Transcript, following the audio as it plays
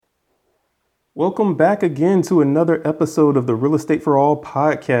Welcome back again to another episode of the Real Estate for All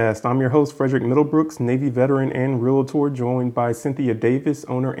podcast. I'm your host, Frederick Middlebrooks, Navy veteran and realtor, joined by Cynthia Davis,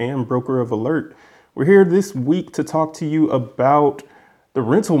 owner and broker of Alert. We're here this week to talk to you about the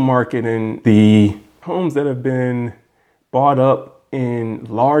rental market and the homes that have been bought up in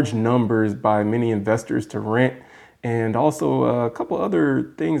large numbers by many investors to rent, and also a couple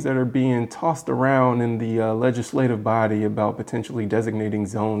other things that are being tossed around in the legislative body about potentially designating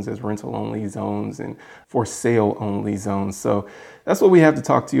zones as rental only zones and for sale only zones. So that's what we have to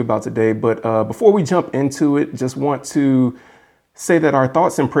talk to you about today. But before we jump into it, just want to say that our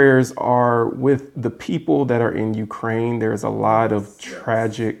thoughts and prayers are with the people that are in Ukraine. There's a lot of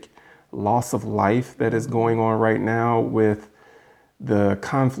tragic loss of life that is going on right now with the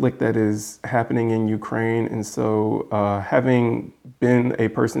conflict that is happening in Ukraine. And so having been a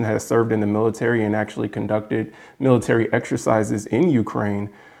person that has served in the military and actually conducted military exercises in Ukraine,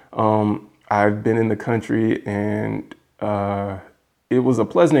 I've been in the country, and it was a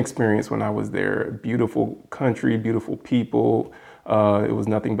pleasant experience when I was there. Beautiful country, beautiful people. It was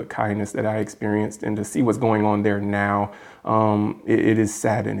nothing but kindness that I experienced, and to see what's going on there now, it is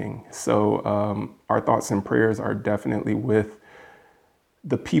saddening. So our thoughts and prayers are definitely with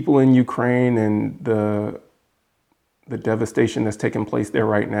the people in Ukraine and the devastation that's taking place there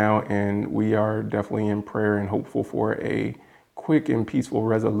right now. And we are definitely in prayer and hopeful for a quick and peaceful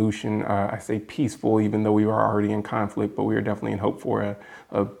resolution. I say peaceful, even though we are already in conflict, but we are definitely in hope for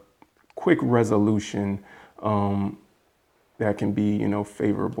a quick resolution that can be,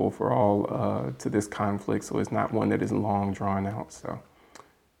 favorable for all to this conflict. So it's not one that is long drawn out. So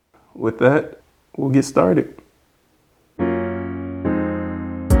with that, we'll get started.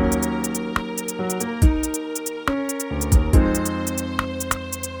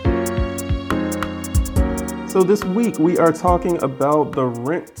 So this week we are talking about the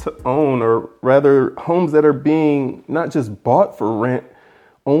rent to own, or rather homes that are being not just bought for rent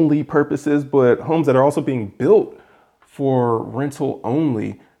only purposes, but homes that are also being built for rental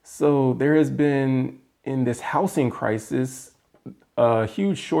only. So there has been, in this housing crisis, a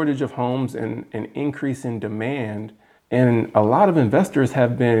huge shortage of homes and an increase in demand. And a lot of investors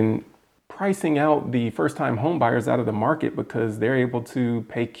have been pricing out the first-time home buyers out of the market because they're able to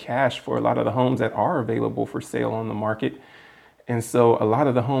pay cash for a lot of the homes that are available for sale on the market. And so a lot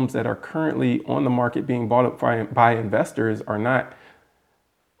of the homes that are currently on the market being bought up by investors are not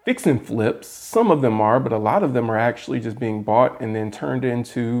fix and flips. Some of them are, but a lot of them are actually just being bought and then turned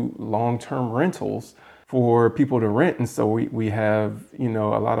into long-term rentals for people to rent. And so we have, a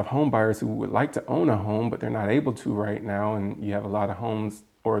lot of home buyers who would like to own a home, but they're not able to right now. And you have a lot of homes,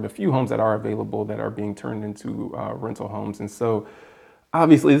 or the few homes that are available, that are being turned into rental homes. And so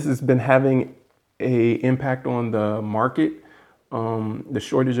obviously this has been having an impact on the market. The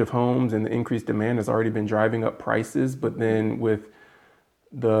shortage of homes and the increased demand has already been driving up prices, but then with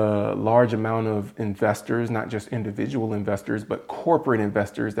the large amount of investors, not just individual investors, but corporate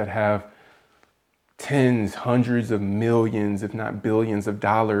investors that have tens, hundreds of millions, if not billions of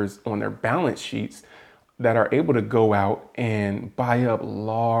dollars on their balance sheets, that are able to go out and buy up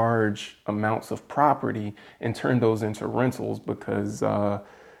large amounts of property and turn those into rentals because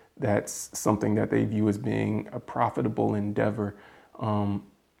that's something that they view as being a profitable endeavor. And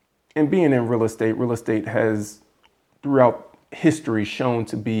being in real estate has throughout history shown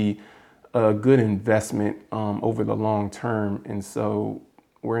to be a good investment over the long term. And so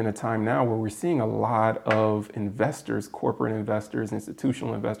we're in a time now where we're seeing a lot of investors, corporate investors,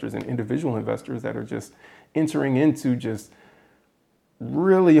 institutional investors, and individual investors that are just entering into just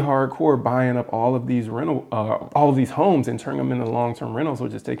really hardcore buying up all of these homes and turning them into long-term rentals, or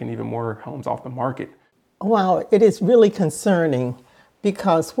just taking even more homes off the market. Wow, it is really concerning,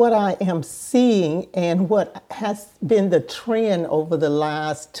 because what I am seeing and what has been the trend over the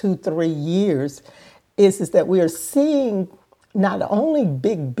last 2-3 years is that we are seeing not only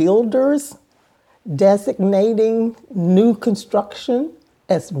big builders designating new construction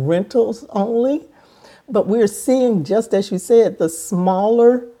as rentals only, but we're seeing, just as you said, the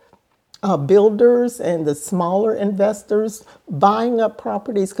smaller builders and the smaller investors buying up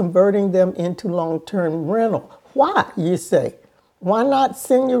properties, converting them into long-term rental. Why, you say? Why not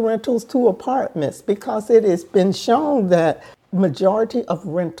senior rentals to apartments? Because it has been shown that majority of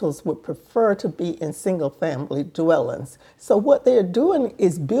rentals would prefer to be in single-family dwellings. So what they're doing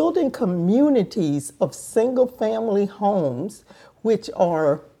is building communities of single-family homes, which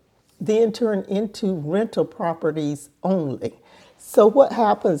are then turned into rental properties only. So what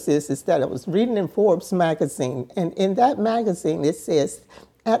happens is that I was reading in Forbes magazine, and in that magazine it says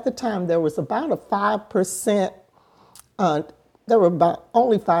at the time there was about a 5% there were about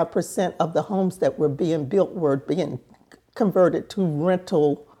only 5% of the homes that were being built were being converted to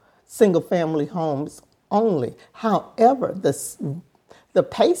rental single-family homes only. However, the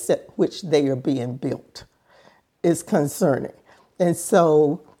pace at which they are being built is concerning. And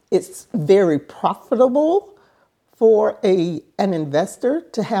so it's very profitable for an investor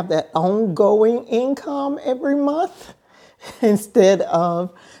to have that ongoing income every month instead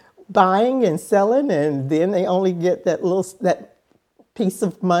of buying and selling, and then they only get that piece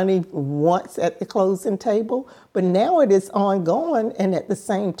of money once at the closing table. But now it is ongoing, and at the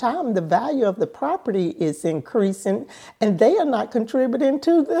same time, the value of the property is increasing, and they are not contributing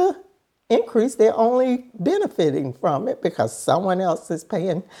to the increase. They're only benefiting from it because someone else is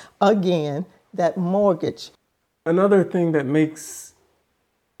paying, again, that mortgage. Another thing that makes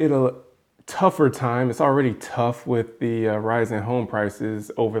it a tougher time, it's already tough with the rise in home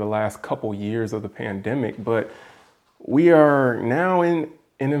prices over the last couple years of the pandemic, but we are now in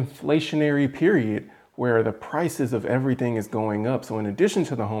an inflationary period where the prices of everything is going up. So in addition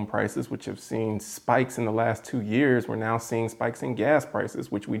to the home prices, which have seen spikes in the last 2 years, we're now seeing spikes in gas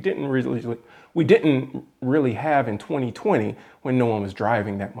prices, which we didn't really have in 2020 when no one was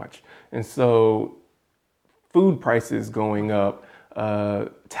driving that much. And so food prices going up,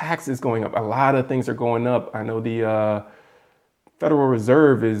 taxes going up, a lot of things are going up. I know the Federal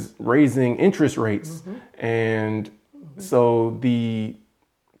Reserve is raising interest rates, and so the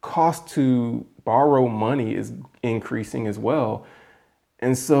cost to borrow money is increasing as well.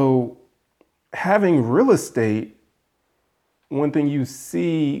 And so having real estate, one thing you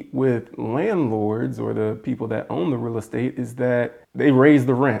see with landlords or the people that own the real estate is that they raise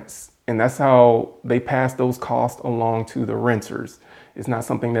the rents. And that's how they pass those costs along to the renters. It's not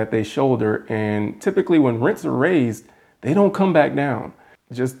something that they shoulder. And typically when rents are raised, they don't come back down.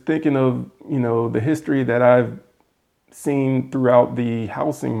 Just thinking of, the history that I've seen throughout the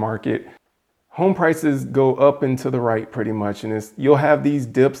housing market, home prices go up and to the right pretty much. And you'll have these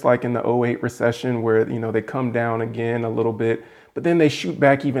dips like in the '08 recession where, they come down again a little bit, but then they shoot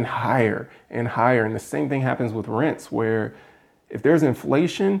back even higher and higher. And the same thing happens with rents, where if there's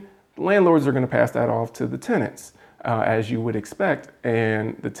inflation, landlords are going to pass that off to the tenants, as you would expect.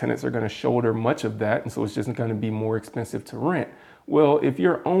 And the tenants are going to shoulder much of that. And so it's just going to be more expensive to rent. Well, if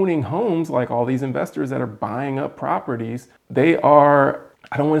you're owning homes, like all these investors that are buying up properties, they are,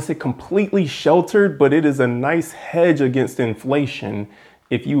 I don't want to say completely sheltered, but it is a nice hedge against inflation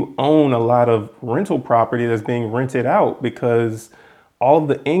if you own a lot of rental property that's being rented out, because all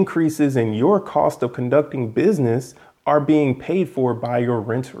the increases in your cost of conducting business are being paid for by your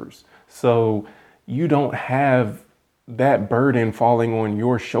renters. So you don't have that burden falling on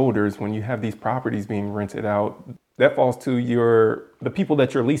your shoulders when you have these properties being rented out. That falls to the people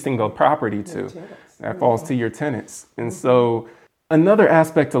that you're leasing the property to. That falls to your tenants. And so another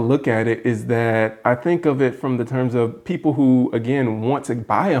aspect to look at it is that I think of it from the terms of people who, again, want to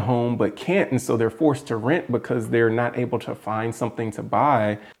buy a home but can't. And so they're forced to rent because they're not able to find something to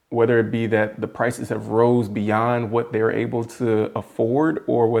buy, whether it be that the prices have rose beyond what they're able to afford,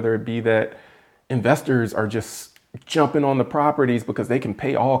 or whether it be that investors are just jumping on the properties because they can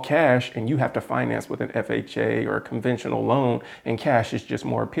pay all cash and you have to finance with an FHA or a conventional loan, and cash is just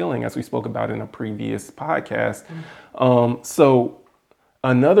more appealing, as we spoke about in a previous podcast. So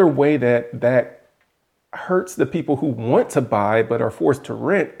another way that hurts the people who want to buy but are forced to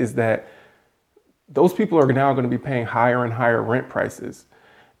rent is that those people are now going to be paying higher and higher rent prices.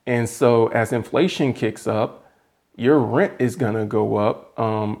 And so as inflation kicks up, your rent is going to go up,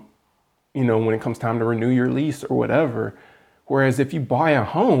 when it comes time to renew your lease or whatever. Whereas if you buy a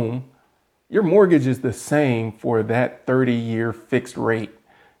home, your mortgage is the same for that 30-year fixed rate.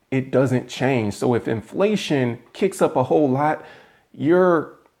 It doesn't change. So if inflation kicks up a whole lot,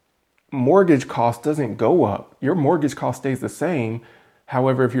 your mortgage cost doesn't go up. Your mortgage cost stays the same.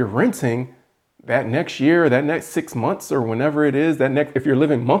 However, if you're renting, that next year, that next 6 months, or whenever it is, if you're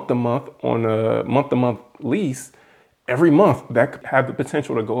living month to month on a month-to-month lease, every month that could have the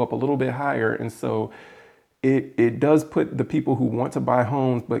potential to go up a little bit higher. And so it does put the people who want to buy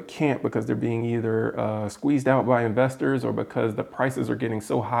homes but can't because they're being either squeezed out by investors, or because the prices are getting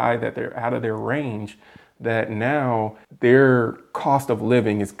so high that they're out of their range, that now their cost of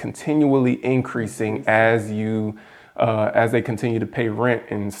living is continually increasing as they continue to pay rent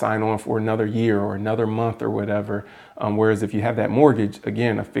and sign on for another year or another month or whatever. Whereas if you have that mortgage,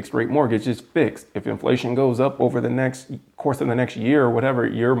 again, a fixed rate mortgage is fixed. If inflation goes up over the next course of the next year or whatever,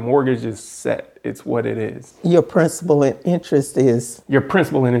 your mortgage is set. It's what it is. Your principal and interest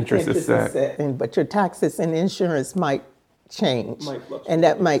is set. But your taxes and insurance might change. Might fluctuate. And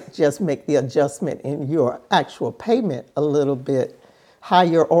that might just make the adjustment in your actual payment a little bit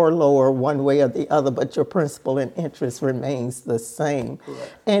higher or lower one way or the other, but your principal and interest remains the same.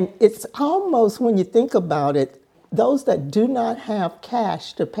 Correct. And it's almost, when you think about it, those that do not have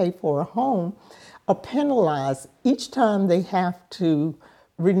cash to pay for a home are penalized each time they have to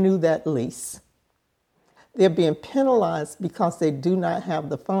renew that lease. They're being penalized because they do not have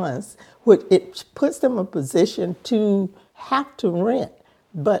the funds, which it puts them in a position to have to rent,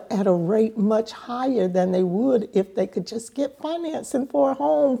 but at a rate much higher than they would if they could just get financing for a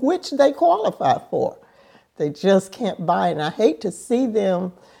home, which they qualify for. They just can't buy. And I hate to see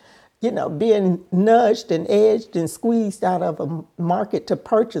them, being nudged and edged and squeezed out of a market to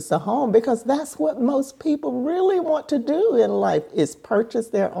purchase a home, because that's what most people really want to do in life, is purchase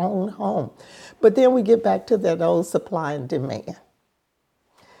their own home. But then we get back to that old supply and demand.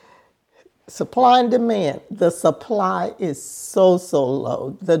 Supply and demand. The supply is so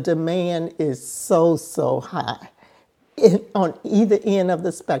low. The demand is so high on either end of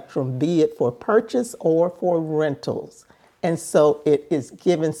the spectrum, be it for purchase or for rentals. And so it is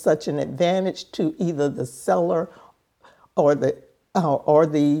given such an advantage to either the seller or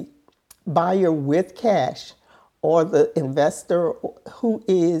the buyer with cash, or the investor who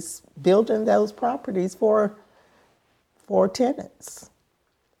is building those properties for tenants.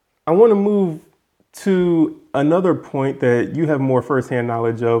 I want to move to another point that you have more firsthand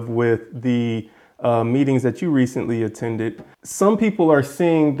knowledge of with the meetings that you recently attended. Some people are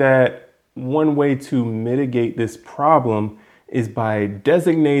seeing that one way to mitigate this problem is by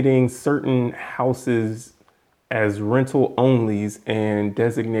designating certain houses as rental onlys and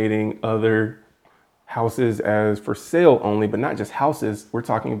designating other houses as for sale only, but not just houses. We're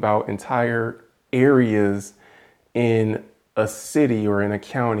talking about entire areas in a city or in a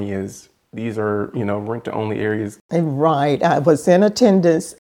county as these are, rent-to-only areas. Right. I was in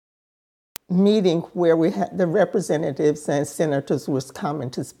attendance meeting where we had the representatives and senators was coming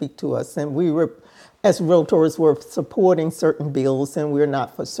to speak to us, and we were, as realtors, were supporting certain bills and we're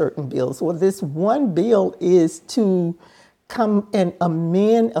not for certain bills. Well, this one bill is to come and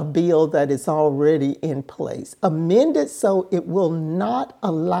amend a bill that is already in place. Amend it so it will not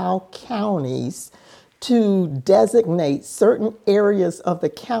allow counties to designate certain areas of the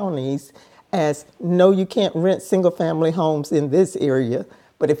counties as, no, you can't rent single family homes in this area,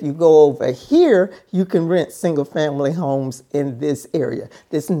 but if you go over here, you can rent single family homes in this area.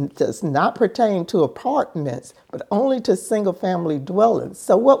 This does not pertain to apartments, but only to single family dwellings.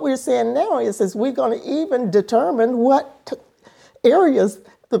 So what we're saying now is we're going to even determine what areas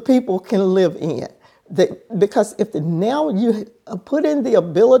the people can live in. Because now you put in the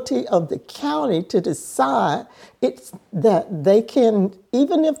ability of the county to decide, it's that they can,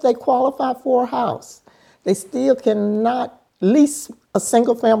 even if they qualify for a house, they still cannot lease a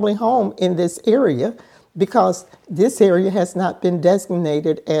single family home in this area because this area has not been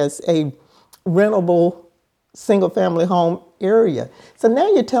designated as a rentable single family home area. So now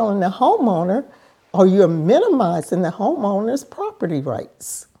you're telling the homeowner, or you're minimizing the homeowner's property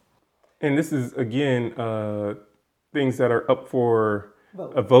rights. And this is, again, things that are up for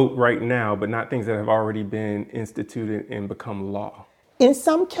a vote right now, but not things that have already been instituted and become law. In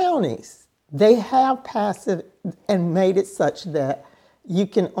some counties, they have passed it and made it such that you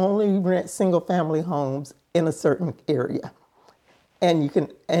can only rent single family homes in a certain area. And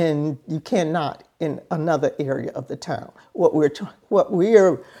you cannot in another area of the town. What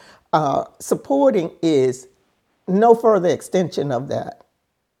we're supporting is no further extension of that.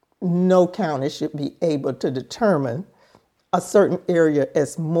 No county should be able to determine a certain area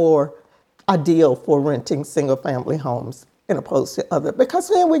as more ideal for renting single family homes in opposed to other, because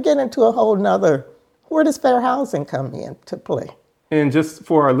then we get into a whole nother, where does fair housing come in to play? And just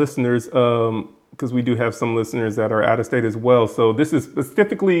for our listeners, because we do have some listeners that are out of state as well. So this is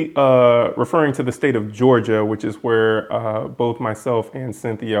specifically referring to the state of Georgia, which is where both myself and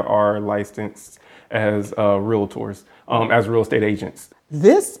Cynthia are licensed as realtors, as real estate agents.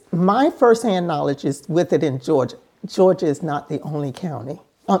 My firsthand knowledge is with it in Georgia. Georgia is not the only county,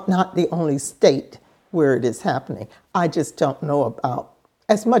 not the only state where it is happening. I just don't know about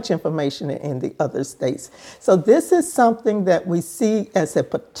as much information in the other states. So this is something that we see as a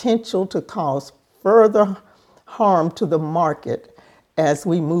potential to cause further harm to the market as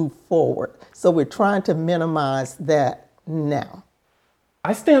we move forward. So we're trying to minimize that now.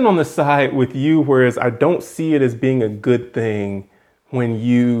 I stand on the side with you, whereas I don't see it as being a good thing when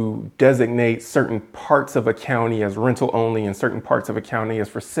you designate certain parts of a county as rental only and certain parts of a county as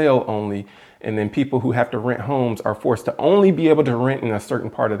for sale only. And then people who have to rent homes are forced to only be able to rent in a certain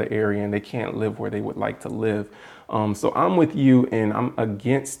part of the area and they can't live where they would like to live. So I'm with you, and I'm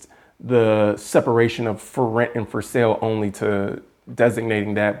against the separation of for rent and for sale only to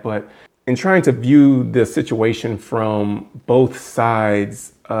designating that. But in trying to view the situation from both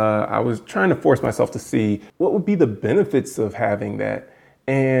sides, I was trying to force myself to see what would be the benefits of having that.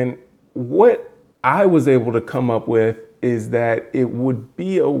 And what I was able to come up with is that it would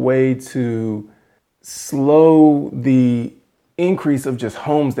be a way to slow the increase of just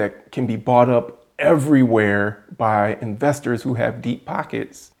homes that can be bought up everywhere by investors who have deep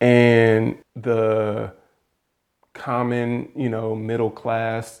pockets, and the common, middle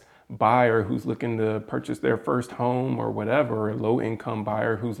class buyer who's looking to purchase their first home or whatever, a low income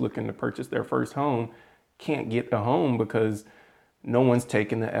buyer who's looking to purchase their first home can't get a home because no one's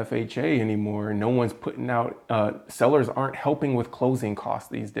taking the FHA anymore. No one's putting out, sellers aren't helping with closing costs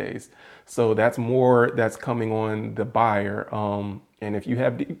these days. So that's coming on the buyer. And if you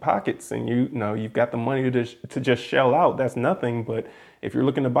have deep pockets and you've got the money to just shell out, that's nothing. But if you're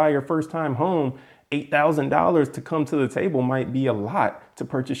looking to buy your first time home, $8,000 to come to the table might be a lot to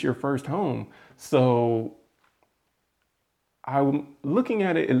purchase your first home. So I'm looking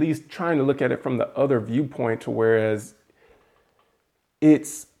at it, at least trying to look at it from the other viewpoint, to whereas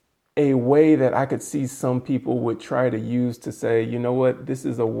it's a way that I could see some people would try to use to say, you know what, this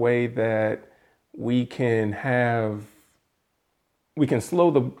is a way that we can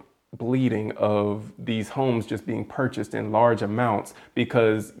slow the bleeding of these homes just being purchased in large amounts,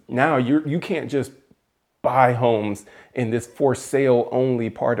 because now you can't just buy homes in this for sale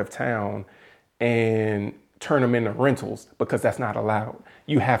only part of town and turn them into rentals, because that's not allowed.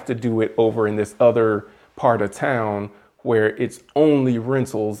 You have to do it over in this other part of town where it's only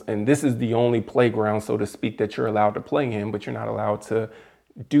rentals, and this is the only playground, so to speak, that you're allowed to play in, but you're not allowed to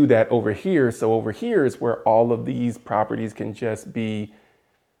do that over here. So over here is where all of these properties can just be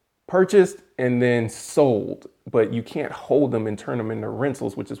purchased and then sold, but you can't hold them and turn them into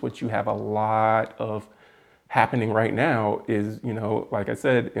rentals, which is what you have a lot of happening right now is, like I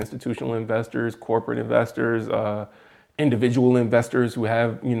said, institutional investors, corporate investors, individual investors who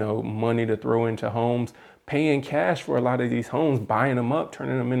have, money to throw into homes, paying cash for a lot of these homes, buying them up,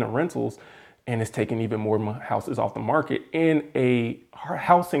 turning them into rentals, and it's taking even more houses off the market in a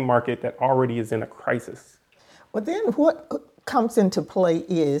housing market that already is in a crisis. Well, then what comes into play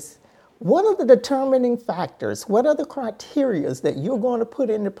is, what are the determining factors? What are the criteria that you're going to put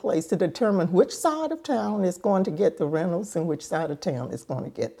into place to determine which side of town is going to get the rentals and which side of town is going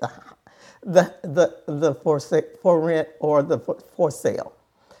to get the for rent or the for sale?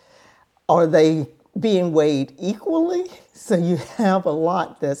 Are they being weighed equally? So you have a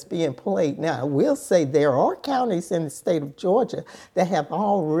lot that's being played. Now, I will say there are counties in the state of Georgia that have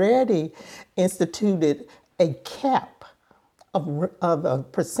already instituted a cap of a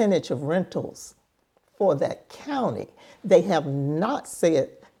percentage of rentals for that county. They have not said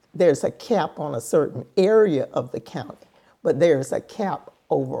there's a cap on a certain area of the county, but there's a cap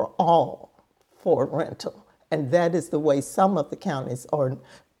overall for rental. And that is the way some of the counties are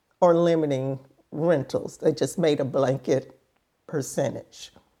limiting rentals. They just made a blanket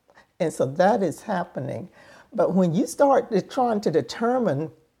percentage. And so that is happening. But when you start trying to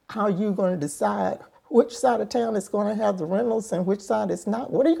determine how you're going to decide which side of town is going to have the rentals and which side is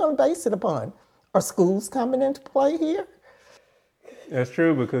not, what are you going to base it upon? Are schools coming into play here? That's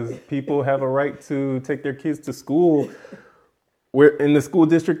true, because people have a right to take their kids to school where in the school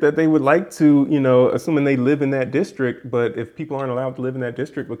district that they would like to, assuming they live in that district. But if people aren't allowed to live in that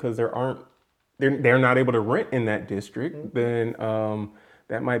district because they're not able to rent in that district, then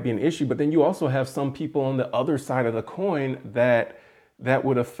that might be an issue. But then you also have some people on the other side of the coin that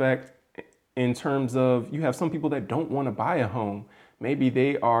would affect, in terms of, you have some people that don't want to buy a home. Maybe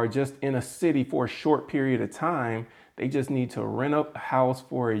they are just in a city for a short period of time. They just need to rent a house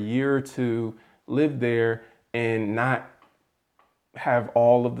for a year or two, live there, and not have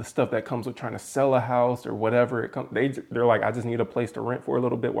all of the stuff that comes with trying to sell a house or whatever. They're like, I just need a place to rent for a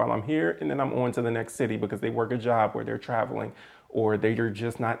little bit while I'm here, and then I'm on to the next city, because they work a job where they're traveling, or they're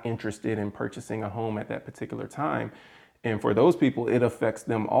just not interested in purchasing a home at that particular time. And for those people, it affects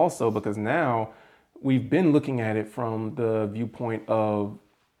them also, because now we've been looking at it from the viewpoint of,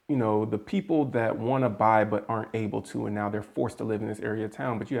 the people that want to buy but aren't able to, and now they're forced to live in this area of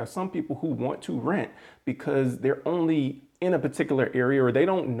town. But you have some people who want to rent because they're only in a particular area, or they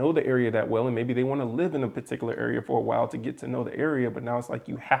don't know the area that well, and maybe they want to live in a particular area for a while to get to know the area. But now it's like,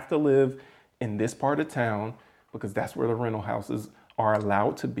 you have to live in this part of town because that's where the rental houses are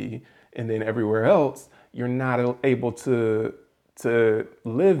allowed to be. And then everywhere else, you're not able to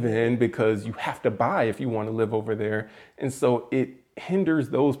live in because you have to buy if you want to live over there. And so it hinders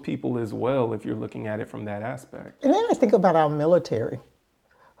those people as well if you're looking at it from that aspect. And then I think about our military,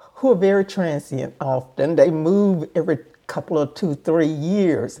 who are very transient often. They move every couple of 2-3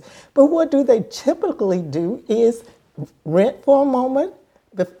 years. But what do they typically do is rent for a moment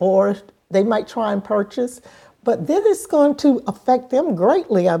before they might try and purchase. But then it's going to affect them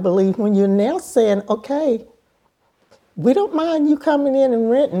greatly, I believe, when you're now saying, okay, we don't mind you coming in and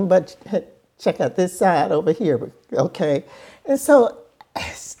renting, but check out this side over here, okay? And so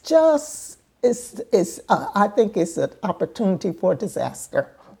it's just, I think it's an opportunity for disaster.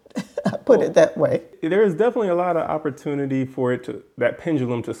 I put it that way. There is definitely a lot of opportunity for that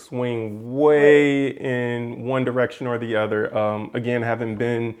pendulum to swing way in one direction or the other. Again,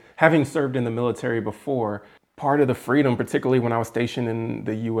 having served in the military before, part of the freedom, particularly when I was stationed in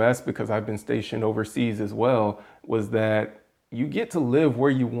the U.S., because I've been stationed overseas as well, was that you get to live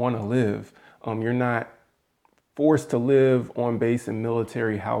where you want to live. You're not forced to live on base in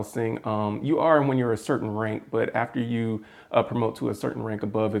military housing. You are when you're a certain rank, but after you promote to a certain rank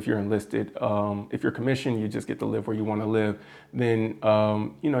above, if you're enlisted, if you're commissioned, you just get to live where you want to live. Then,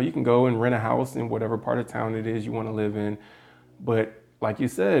 you can go and rent a house in whatever part of town it is you want to live in. But like you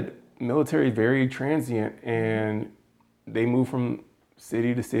said, military is very transient, and they move from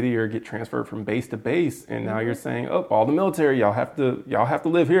city to city or get transferred from base to base. And now you're saying, oh, all the military, y'all have to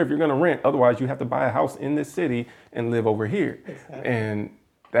live here if you're going to rent. Otherwise, you have to buy a house in this city and live over here. Exactly. And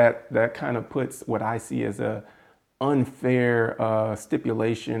that kind of puts what I see as a unfair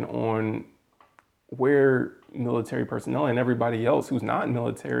stipulation on where military personnel and everybody else who's not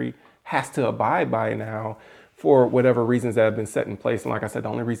military has to abide by now for whatever reasons that have been set in place. And like I said,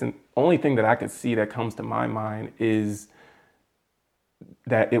 the only thing that I could see that comes to my mind is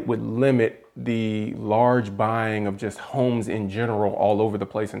that it would limit the large buying of just homes in general all over the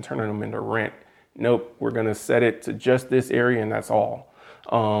place and turning them into rent. Nope, we're going to set it to just this area and that's all.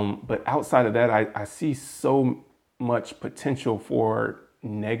 But outside of that, I see so much potential for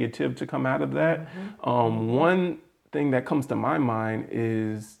negative to come out of that. One thing that comes to my mind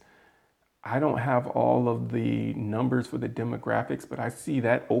is I don't have all of the numbers for the demographics, but I see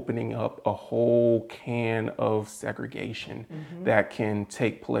that opening up a whole can of segregation that can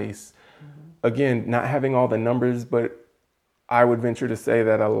take place. Again, not having all the numbers, but I would venture to say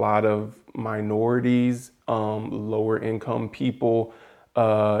that a lot of minorities, lower income people,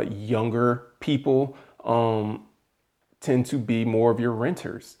 younger people tend to be more of your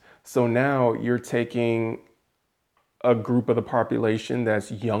renters. So now you're taking a group of the population that's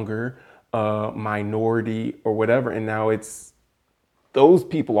younger, minority or whatever, and now it's those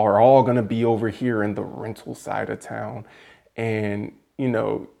people are all going to be over here in the rental side of town, and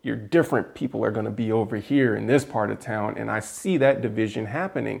your different people are going to be over here in this part of town. And I see that division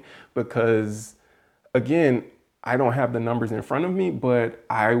happening because, again, I don't have the numbers in front of me, but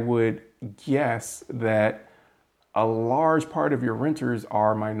I would guess that a large part of your renters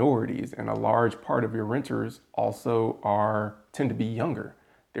are minorities, and a large part of your renters also tend to be younger.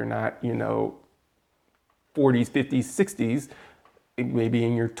 They're not, 40s, 50s, 60s, maybe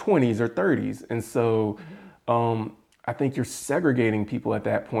in your 20s or 30s. And so I think you're segregating people at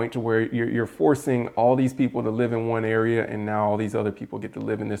that point to where you're forcing all these people to live in one area, and now all these other people get to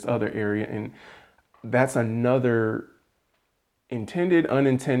live in this other area. And that's another intended,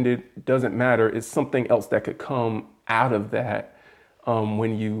 unintended, doesn't matter. It's something else that could come out of that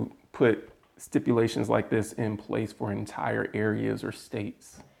when you put stipulations like this in place for entire areas or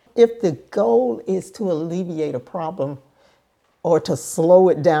states. If the goal is to alleviate a problem or to slow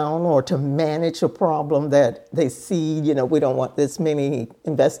it down or to manage a problem that they see, we don't want this many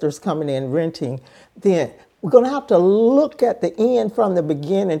investors coming in renting, then we're going to have to look at the end from the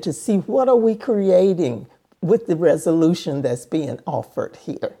beginning to see what are we creating with the resolution that's being offered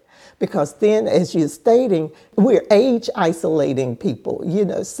here. Because then, as you're stating, we're age isolating people,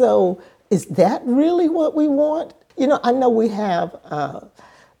 so is that really what we want? I know we have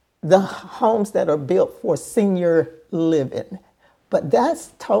the homes that are built for senior living, but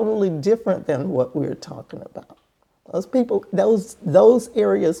that's totally different than what we're talking about. Those people, those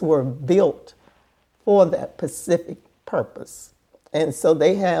areas were built for that specific purpose. And so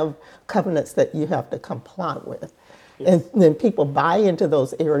they have covenants that you have to comply with. Yes. And then people buy into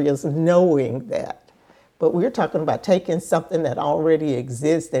those areas knowing that. But we're talking about taking something that already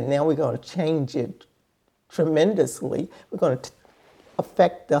exists and now we're going to change it tremendously. We're going to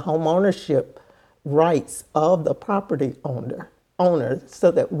affect the home ownership rights of the property owner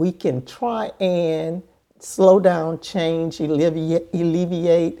so that we can try and slow down, change,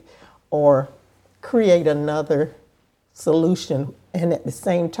 alleviate, or create another solution. And at the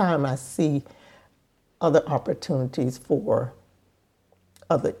same time, I see other opportunities for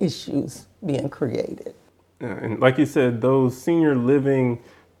other issues being created. Yeah, and like you said, those senior living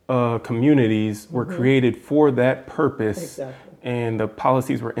communities were created for that purpose. Exactly. And the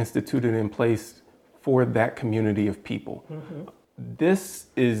policies were instituted in place for that community of people. This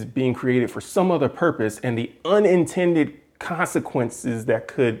is being created for some other purpose, and the unintended consequences that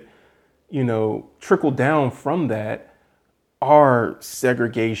could, trickle down from that are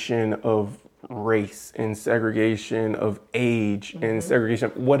segregation of race and segregation of age and segregation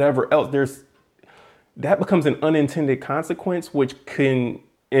of whatever else. That becomes an unintended consequence, which can,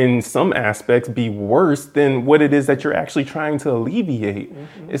 in some aspects, be worse than what it is that you're actually trying to alleviate.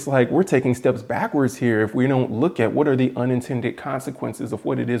 It's like we're taking steps backwards here if we don't look at what are the unintended consequences of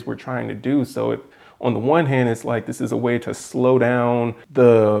what it is we're trying to do. So on the one hand, it's like this is a way to slow down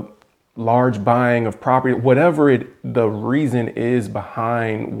the large buying of property, whatever the reason is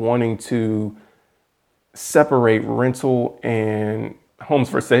behind wanting to separate rental and homes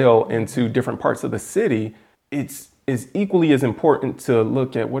for sale into different parts of the city. It's equally as important to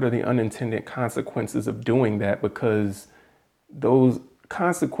look at what are the unintended consequences of doing that, because those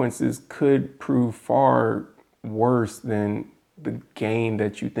consequences could prove far worse than the gain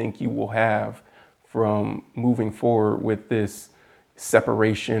that you think you will have from moving forward with this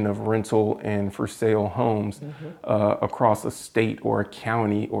separation of rental and for sale homes across a state or a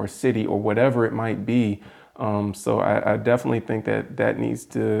county or a city or whatever it might be. So I definitely think that needs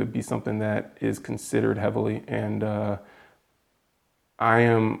to be something that is considered heavily. And I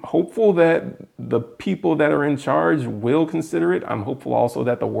am hopeful that the people that are in charge will consider it. I'm hopeful also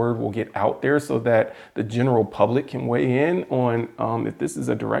that the word will get out there so that the general public can weigh in on if this is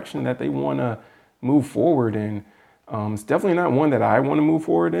a direction that they want to move forward in. It's definitely not one that I want to move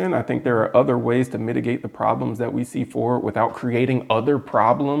forward in. I think there are other ways to mitigate the problems that we see forward without creating other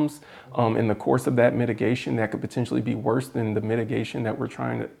problems in the course of that mitigation that could potentially be worse than the mitigation that we're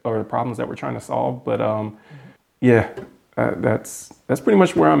trying to, or the problems that we're trying to solve. But that's pretty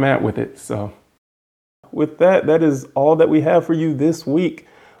much where I'm at with it. So with that is all that we have for you this week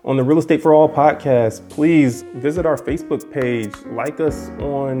on the Real Estate for All podcast. Please visit our Facebook page, like us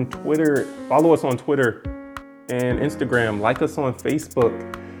on Twitter, follow us on Twitter and Instagram, like us on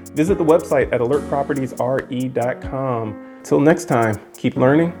Facebook. Visit the website at alertpropertiesre.com. Till next time, keep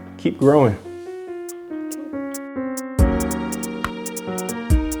learning, keep growing.